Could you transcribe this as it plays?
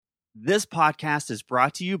This podcast is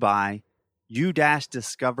brought to you by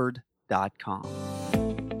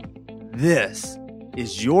u-discovered.com. This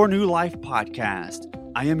is Your New Life Podcast.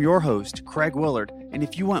 I am your host, Craig Willard, and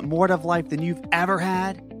if you want more out of life than you've ever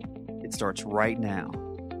had, it starts right now.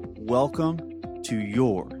 Welcome to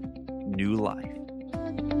Your New Life.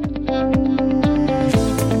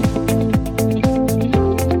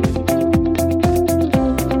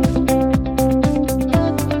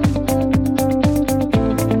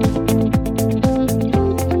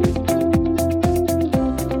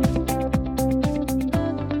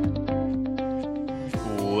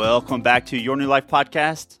 Welcome back to Your New Life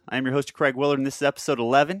Podcast. I am your host, Craig Willard, and this is episode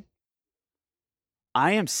 11.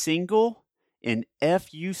 I am single and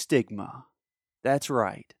F you stigma. That's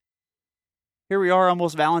right. Here we are,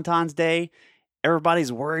 almost Valentine's Day.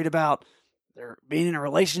 Everybody's worried about their being in a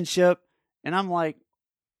relationship. And I'm like,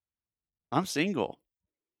 I'm single.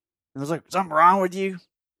 And I was like, something wrong with you?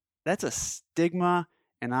 That's a stigma.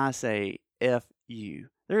 And I say, F you.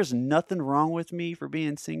 There's nothing wrong with me for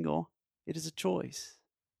being single. It is a choice.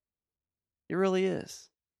 It really is.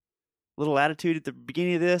 Little attitude at the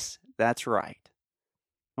beginning of this, that's right.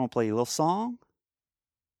 I'm going to play you a little song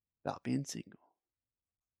about being single.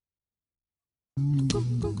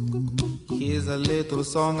 Here's a little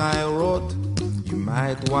song I wrote. You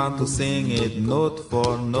might want to sing it note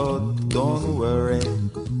for note. Don't worry.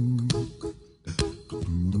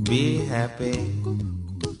 Be happy.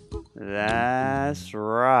 That's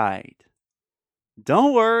right.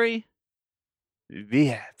 Don't worry. Be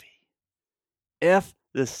happy. F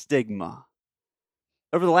the stigma.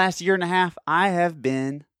 Over the last year and a half, I have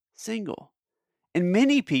been single. And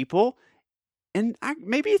many people, and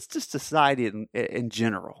maybe it's just society in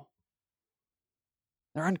general,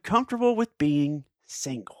 they're uncomfortable with being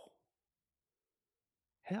single.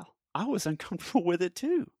 Hell, I was uncomfortable with it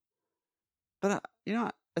too. But,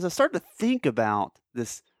 as I started to think about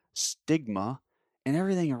this stigma and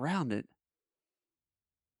everything around it,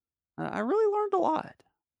 I really learned a lot.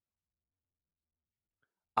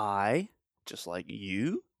 I, just like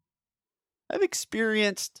you, have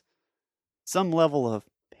experienced some level of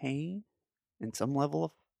pain and some level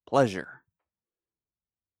of pleasure.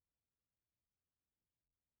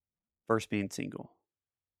 First, being single.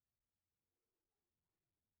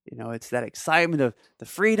 It's that excitement of the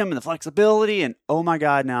freedom and the flexibility, and oh my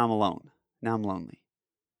God, now I'm alone. Now I'm lonely.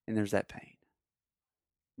 And there's that pain.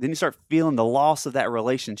 Then you start feeling the loss of that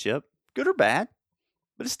relationship, good or bad,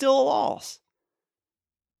 but it's still a loss.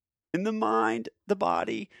 And the mind, the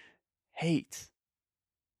body, hates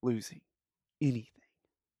losing anything.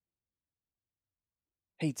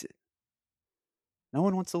 Hates it. No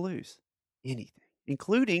one wants to lose anything,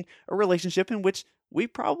 including a relationship in which we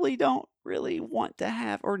probably don't really want to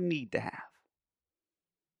have or need to have.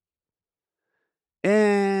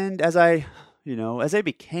 And as I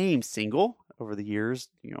became single over the years,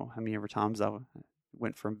 how many ever times I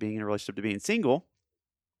went from being in a relationship to being single,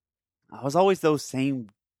 I was always those same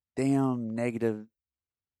damn negative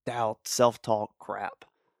doubt, self-talk crap.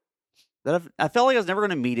 That I felt like I was never going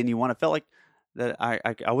to meet anyone. I felt like that I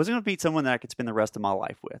wasn't going to meet someone that I could spend the rest of my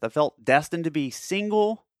life with. I felt destined to be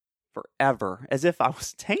single forever, as if I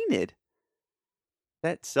was tainted.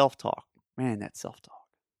 That self-talk, man, that self-talk.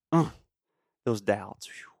 Those doubts.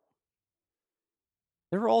 Whew.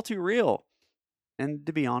 They were all too real. And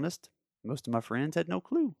to be honest, most of my friends had no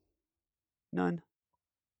clue. None.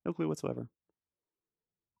 No clue whatsoever.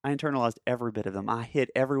 I internalized every bit of them. I hid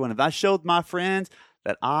every one of them. I showed my friends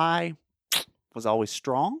that I was always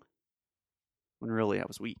strong when really I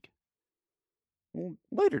was weak.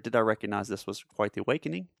 Later did I recognize this was quite the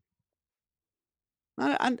awakening.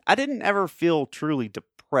 I didn't ever feel truly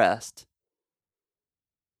depressed,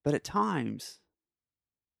 but at times,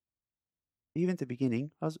 even at the beginning,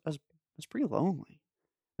 I was pretty lonely.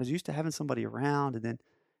 I was used to having somebody around, and then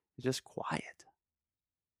it's just quiet.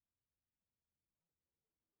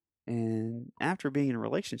 And after being in a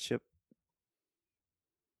relationship,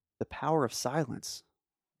 the power of silence,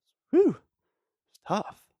 it's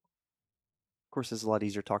tough. Of course, it's a lot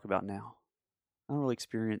easier to talk about now. I don't really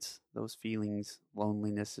experience those feelings,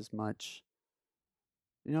 loneliness as much.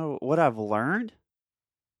 What I've learned?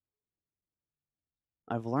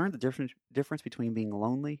 I've learned the difference between being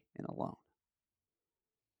lonely and alone.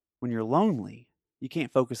 When you're lonely, you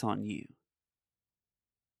can't focus on you.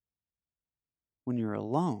 When you're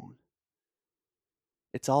alone,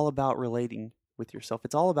 it's all about relating with yourself.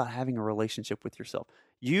 It's all about having a relationship with yourself.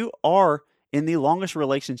 You are in the longest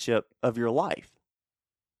relationship of your life.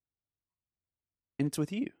 And it's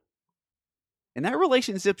with you. And that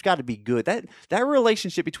relationship's got to be good. That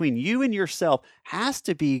relationship between you and yourself has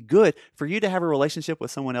to be good for you to have a relationship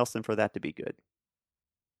with someone else and for that to be good.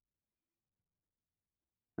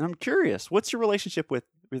 And I'm curious, what's your relationship with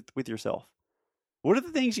yourself? What are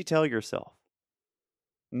the things you tell yourself?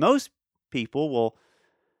 Most people will,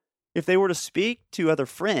 if they were to speak to other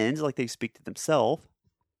friends like they speak to themselves,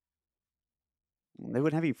 they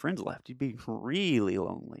wouldn't have any friends left. You'd be really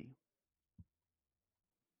lonely.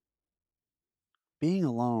 Being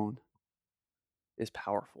alone is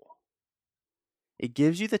powerful. It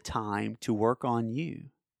gives you the time to work on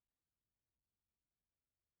you.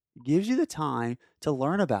 It gives you the time to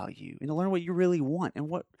learn about you and to learn what you really want and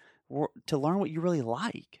to learn what you really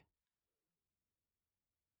like.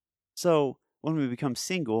 So when we become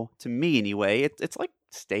single, to me anyway, it's like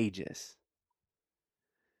stages,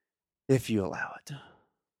 if you allow it. As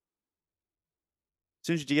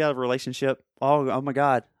soon as you get out of a relationship, oh my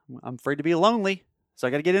God, I'm afraid to be lonely, so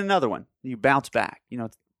I got to get in another one. You bounce back,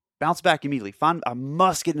 bounce back immediately. I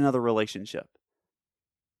must get another relationship.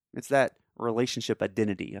 It's that relationship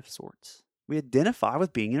identity of sorts. We identify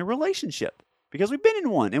with being in a relationship because we've been in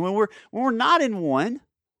one, and when we're not in one, we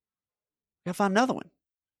gotta find another one.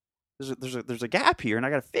 There's a gap here, and I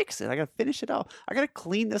gotta fix it. I gotta finish it up. I gotta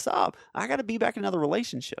clean this up. I gotta be back in another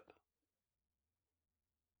relationship.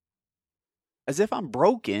 As if I'm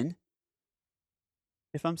broken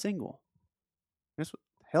if I'm single.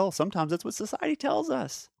 Sometimes that's what society tells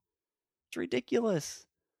us. It's ridiculous.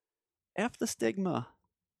 F the stigma.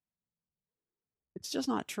 It's just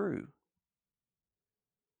not true.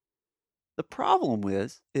 The problem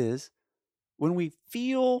is when we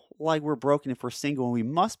feel like we're broken if we're single and we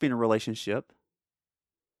must be in a relationship,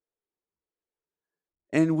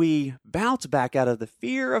 and we bounce back out of the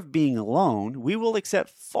fear of being alone, we will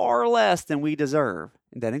accept far less than we deserve.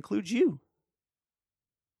 And that includes you.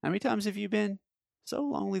 How many times have you been so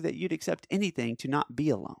lonely that you'd accept anything to not be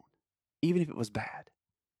alone, even if it was bad?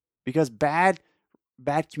 Because bad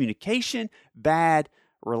communication, bad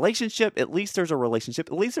relationship, at least there's a relationship.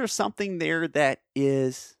 At least there's something there that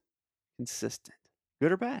is consistent,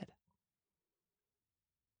 good or bad.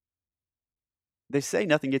 They say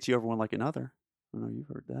nothing gets you over one like another. I know you've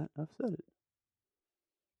heard that. I've said it.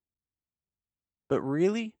 But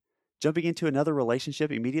really, jumping into another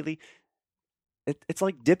relationship immediately, it's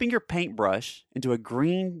like dipping your paintbrush into a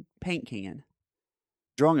green paint can,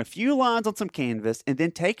 drawing a few lines on some canvas, and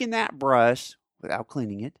then taking that brush without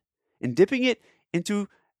cleaning it and dipping it into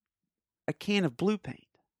a can of blue paint.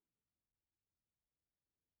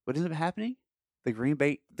 What ends up happening? The green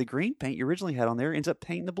paint you originally had on there ends up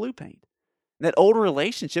painting the blue paint. And that old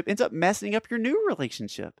relationship ends up messing up your new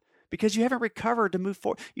relationship because you haven't recovered to move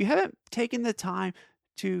forward. You haven't taken the time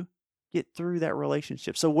to get through that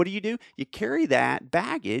relationship. So what do? You carry that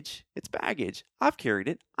baggage. It's baggage. I've carried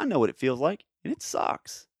it. I know what it feels like, and it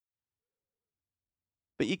sucks.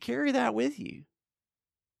 But you carry that with you.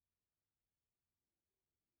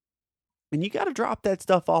 And you got to drop that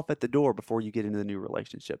stuff off at the door before you get into the new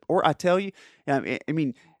relationship. Or I tell you, I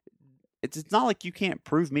mean, it's not like you can't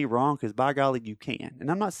prove me wrong, because by golly, you can.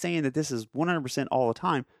 And I'm not saying that this is 100% all the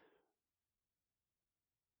time.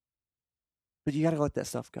 But you got to let that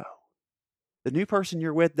stuff go. The new person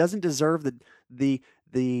you're with doesn't deserve the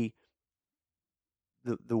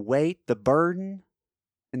weight, the burden,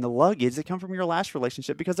 and the luggage that come from your last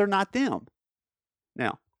relationship, because they're not them.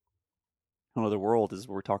 Now, another world is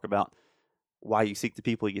where we talk about why you seek the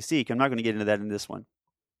people you seek. I'm not going to get into that in this one.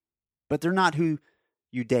 But they're not who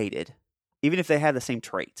you dated, even if they have the same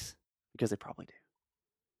traits, because they probably do.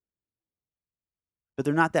 But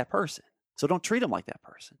they're not that person. So don't treat them like that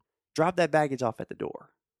person. Drop that baggage off at the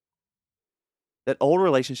door. That old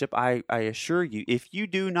relationship, I assure you, if you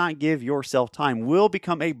do not give yourself time, will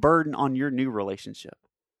become a burden on your new relationship.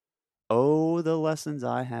 Oh, the lessons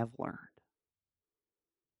I have learned.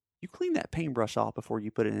 You clean that paintbrush off before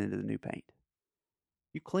you put it into the new paint.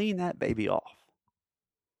 You clean that baby off.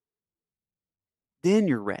 Then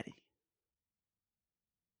you're ready.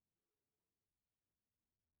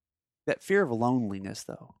 That fear of loneliness,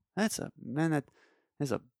 though, it's a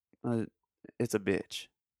bitch.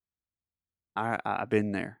 I've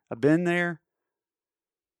been there.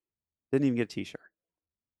 Didn't even get a t-shirt.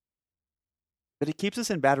 But it keeps us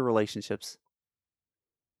in bad relationships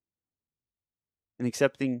and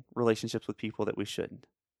accepting relationships with people that we shouldn't.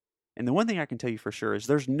 And the one thing I can tell you for sure is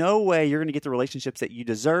there's no way you're going to get the relationships that you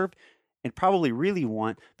deserve and probably really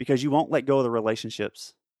want, because you won't let go of the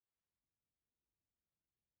relationships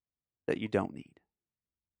that you don't need.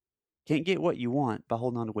 Can't get what you want by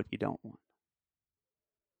holding on to what you don't want.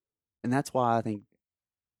 And that's why I think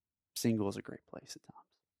single is a great place at times.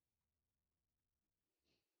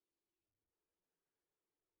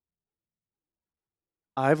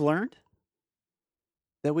 I've learned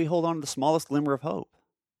that we hold on to the smallest glimmer of hope,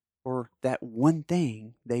 or that one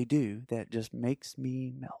thing they do that just makes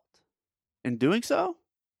me melt. In doing so,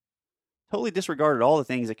 totally disregarded all the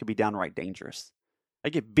things that could be downright dangerous. I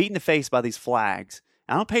get beat in the face by these flags.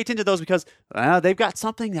 I don't pay attention to those because they've got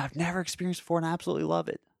something that I've never experienced before and I absolutely love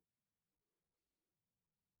it.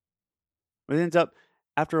 But it ends up,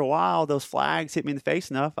 after a while, those flags hit me in the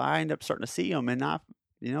face enough, I end up starting to see them, and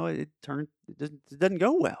it doesn't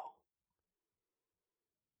go well.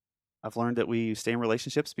 I've learned that we stay in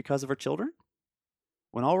relationships because of our children,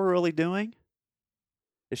 when all we're really doing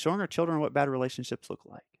is showing our children what bad relationships look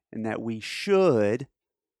like, and that we should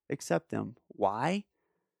accept them. Why?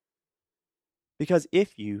 Because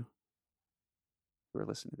if you, who are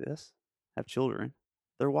listening to this, have children,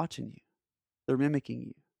 they're watching you. They're mimicking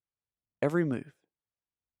you. Every move.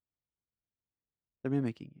 They're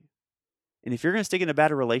mimicking you. And if you're going to stick in a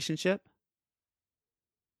bad relationship,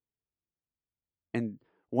 and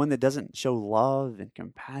one that doesn't show love and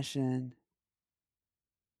compassion,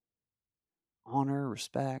 honor,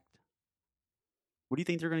 respect, what do you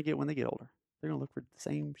think they're going to get when they get older? They're going to look for the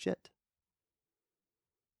same shit.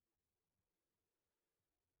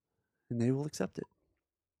 And they will accept it.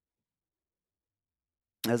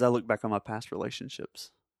 As I look back on my past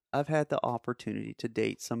relationships, I've had the opportunity to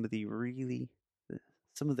date some of the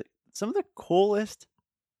coolest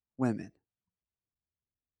women.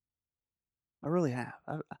 I really have.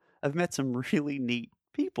 I've met some really neat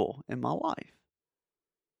people in my life,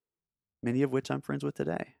 many of which I'm friends with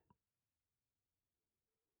today.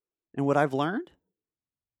 And what I've learned,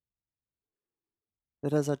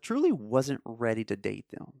 that as I truly wasn't ready to date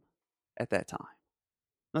them at that time.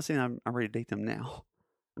 I'm not saying I'm ready to date them now.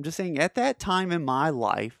 I'm just saying at that time in my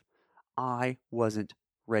life, I wasn't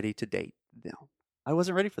ready to date them. I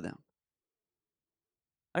wasn't ready for them.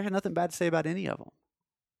 I had nothing bad to say about any of them.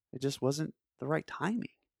 It just wasn't the right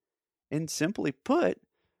timing. And simply put,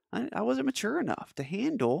 I wasn't mature enough to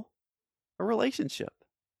handle a relationship.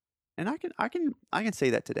 And I can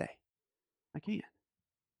say that today. I can.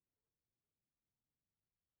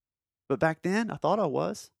 But back then, I thought I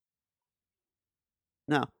was.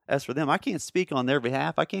 Now, as for them, I can't speak on their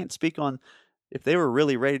behalf. I can't speak on if they were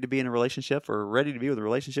really ready to be in a relationship or ready to be with a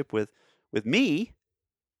relationship with me.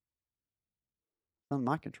 It's not in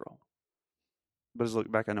my control. But as I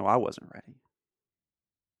look back, I know I wasn't ready.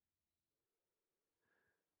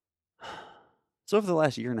 So over the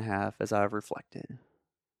last year and a half, as I've reflected,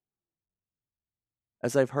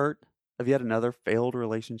 as I've heard of yet another failed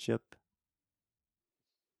relationship,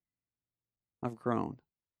 I've grown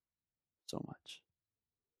so much.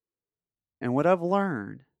 And what I've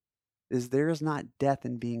learned is there is not death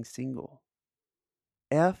in being single.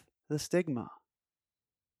 F the stigma.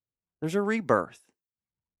 There's a rebirth,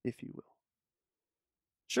 if you will.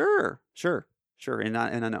 Sure. And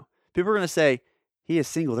I know. People are going to say, he is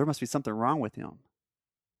single. There must be something wrong with him.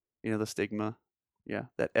 You know, the stigma. Yeah,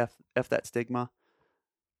 that F that stigma.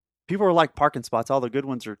 People are like parking spots. All the good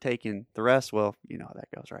ones are taken. The rest, well, you know how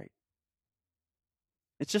that goes, right?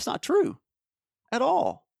 It's just not true at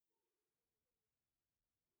all.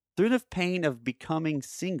 Through the pain of becoming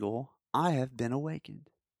single, I have been awakened.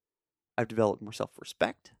 I've developed more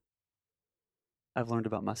self-respect. I've learned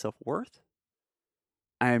about my self-worth.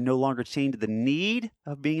 I am no longer chained to the need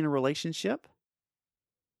of being in a relationship.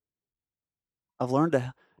 I've learned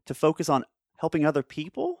to focus on helping other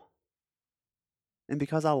people. And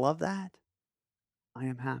because I love that, I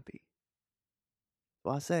am happy.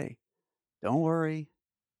 So I say, don't worry,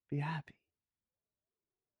 be happy.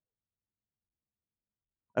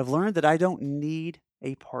 I've learned that I don't need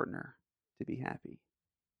a partner to be happy.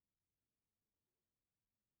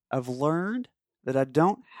 I've learned that I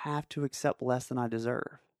don't have to accept less than I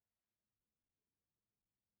deserve.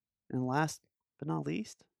 And last but not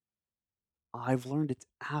least, I've learned it's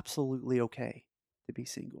absolutely okay to be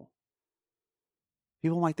single.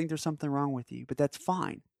 People might think there's something wrong with you, but that's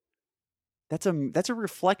fine. That's a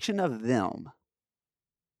reflection of them.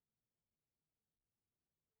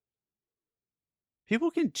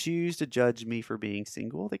 People can choose to judge me for being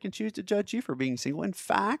single. They can choose to judge you for being single. In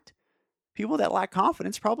fact, people that lack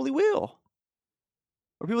confidence probably will.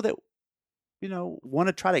 Or people that, want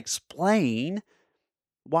to try to explain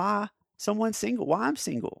why someone's single, why I'm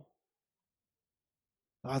single.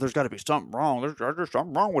 Oh, there's got to be something wrong. There's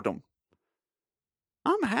something wrong with them.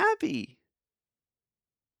 I'm happy.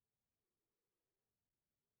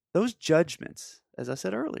 Those judgments, as I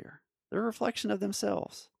said earlier, they're a reflection of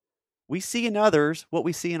themselves. We see in others what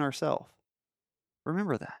we see in ourselves.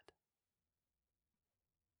 Remember that.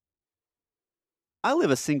 I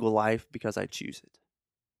live a single life because I choose it.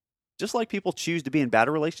 Just like people choose to be in bad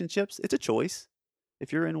relationships, it's a choice.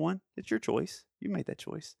 If you're in one, it's your choice. You made that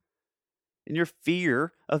choice. And your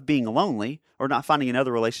fear of being lonely or not finding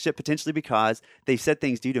another relationship, potentially because they've said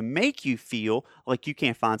things to you to make you feel like you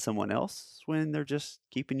can't find someone else when they're just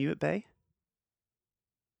keeping you at bay.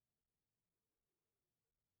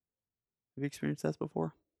 Have you experienced that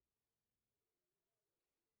before?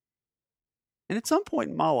 And at some point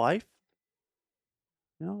in my life,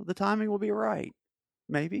 the timing will be right.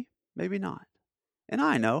 Maybe, maybe not. And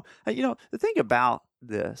I know, the thing about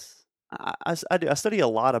this, I study a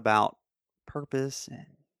lot about purpose and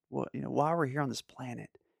why we're here on this planet.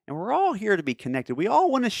 And we're all here to be connected. We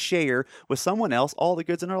all want to share with someone else all the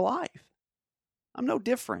goods in our life. I'm no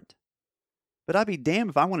different. But I'd be damned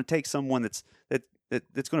if I want to take someone that's going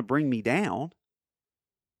to bring me down.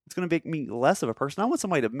 It's going to make me less of a person. I want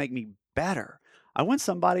somebody to make me better. I want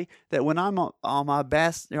somebody that when I'm on my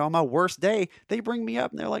best, on my worst day, they bring me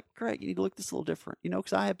up and they're like, Greg, you need to look this a little different,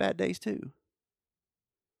 because I have bad days too.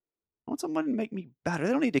 I want somebody to make me better.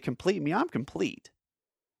 They don't need to complete me. I'm complete.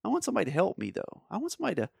 I want somebody to help me though. I want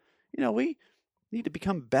somebody to, we need to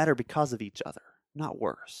become better because of each other, not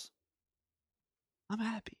worse. I'm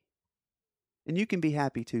happy. And you can be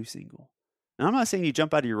happy too, single. And I'm not saying you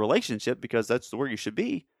jump out of your relationship because that's where you should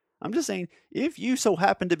be. I'm just saying if you so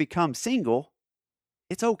happen to become single,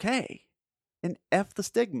 it's okay. And F the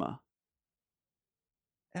stigma.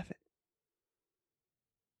 F it.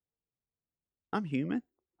 I'm human.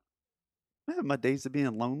 I have my days of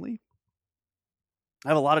being lonely. I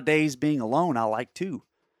have a lot of days being alone I like too.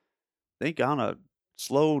 I think on a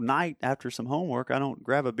slow night after some homework, I don't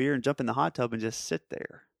grab a beer and jump in the hot tub and just sit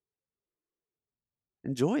there.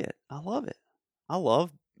 Enjoy it. I love it. I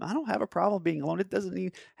don't have a problem being alone. It doesn't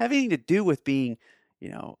have anything to do with being,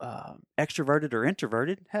 extroverted or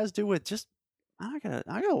introverted. It has to do with just, I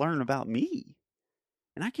gotta learn about me.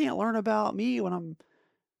 And I can't learn about me when I'm,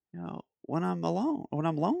 when I'm alone, when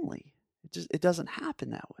I'm lonely. It doesn't happen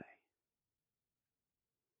that way.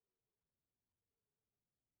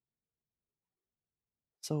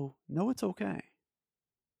 So, no, it's okay.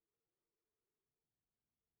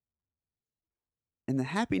 And the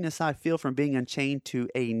happiness I feel from being unchained to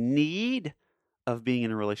a need of being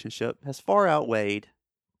in a relationship has far outweighed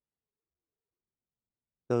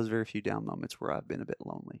those very few down moments where I've been a bit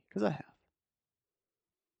lonely, because I have.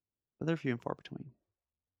 But they're few and far between.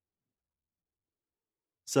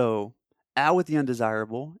 So, out with the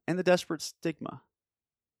undesirable and the desperate stigma,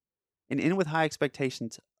 and in with high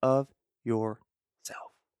expectations of yourself.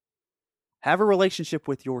 Have a relationship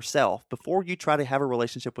with yourself before you try to have a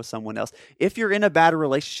relationship with someone else. If you're in a bad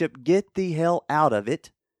relationship, get the hell out of it.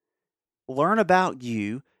 Learn about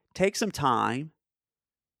you. Take some time.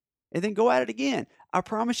 And then go at it again. I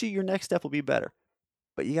promise you your next step will be better.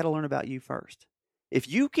 But you got to learn about you first. If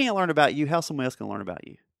you can't learn about you, how's someone else going to learn about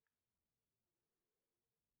you?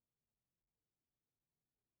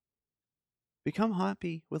 Become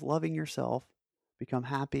happy with loving yourself. Become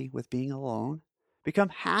happy with being alone. Become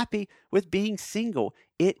happy with being single.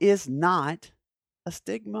 It is not a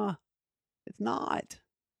stigma. It's not.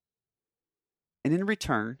 And in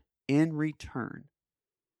return,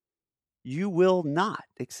 you will not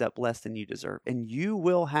accept less than you deserve, and you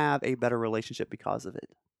will have a better relationship because of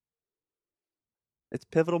it. It's a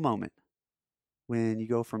pivotal moment when you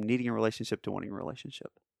go from needing a relationship to wanting a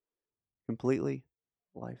relationship. Completely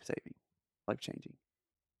life-saving, life-changing.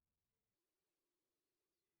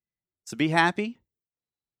 So be happy.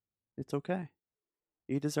 It's okay.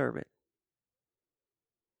 You deserve it.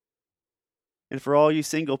 And for all you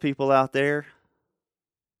single people out there,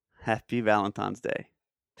 happy Valentine's Day.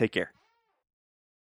 Take care.